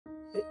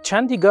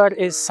Chandigarh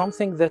is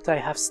something that I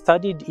have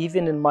studied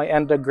even in my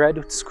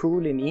undergraduate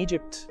school in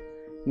Egypt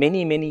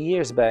many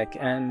years back,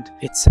 and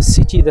it's a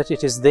city that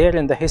it is there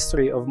in the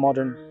history of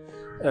modern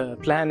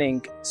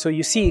planning. So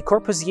you see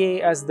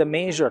Corbusier as the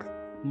major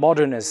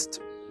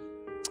modernist.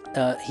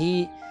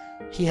 He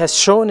has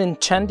shown in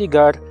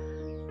Chandigarh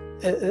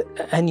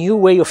a new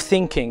way of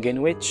thinking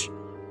in which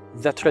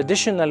the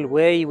traditional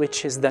way,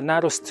 which is the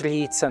narrow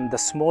streets and the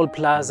small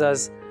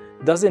plazas,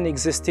 doesn't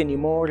exist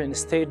anymore.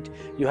 Instead,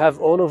 you have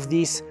all of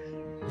these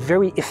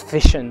very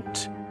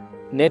efficient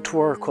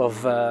network of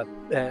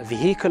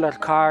vehicular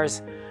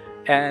cars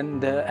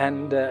and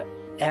a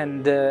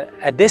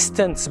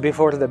distance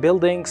before the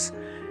buildings,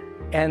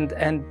 and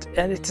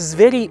it is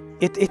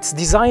it's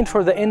designed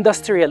for the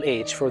industrial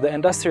age, for the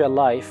industrial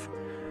life.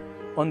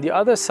 On the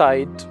other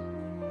side,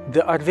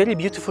 there are very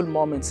beautiful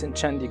moments in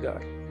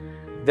Chandigarh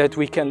that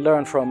we can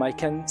learn from. I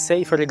can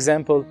say, for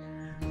example,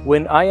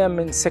 when I am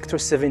in Sector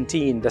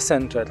 17, the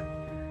center,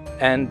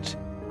 and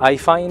I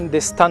find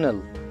this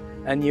tunnel,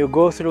 and you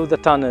go through the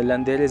tunnel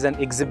and there is an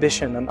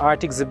exhibition, an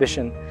art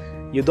exhibition.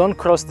 You don't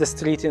cross the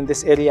street in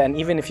this area, and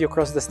even if you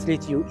cross the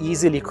street, you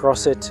easily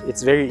cross it.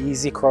 It's very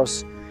easy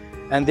cross.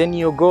 And then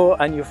you go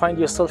and you find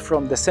yourself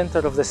from the center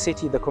of the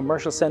city, the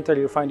commercial center,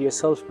 you find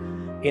yourself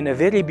in a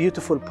very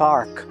beautiful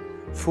park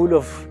full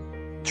of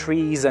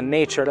trees and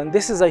nature. And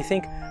this is, I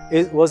think,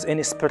 it was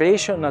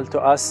inspirational to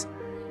us,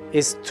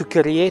 is to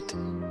create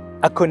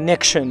a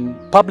connection,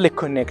 public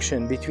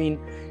connection between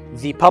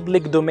the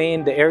public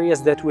domain, the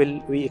areas that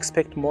we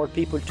expect more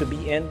people to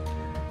be in,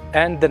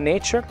 and the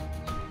nature,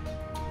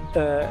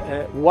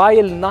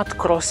 while not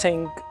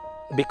crossing,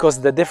 because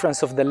the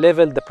difference of the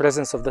level, the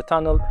presence of the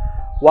tunnel,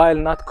 while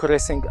not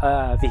crossing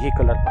a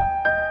vehicular path.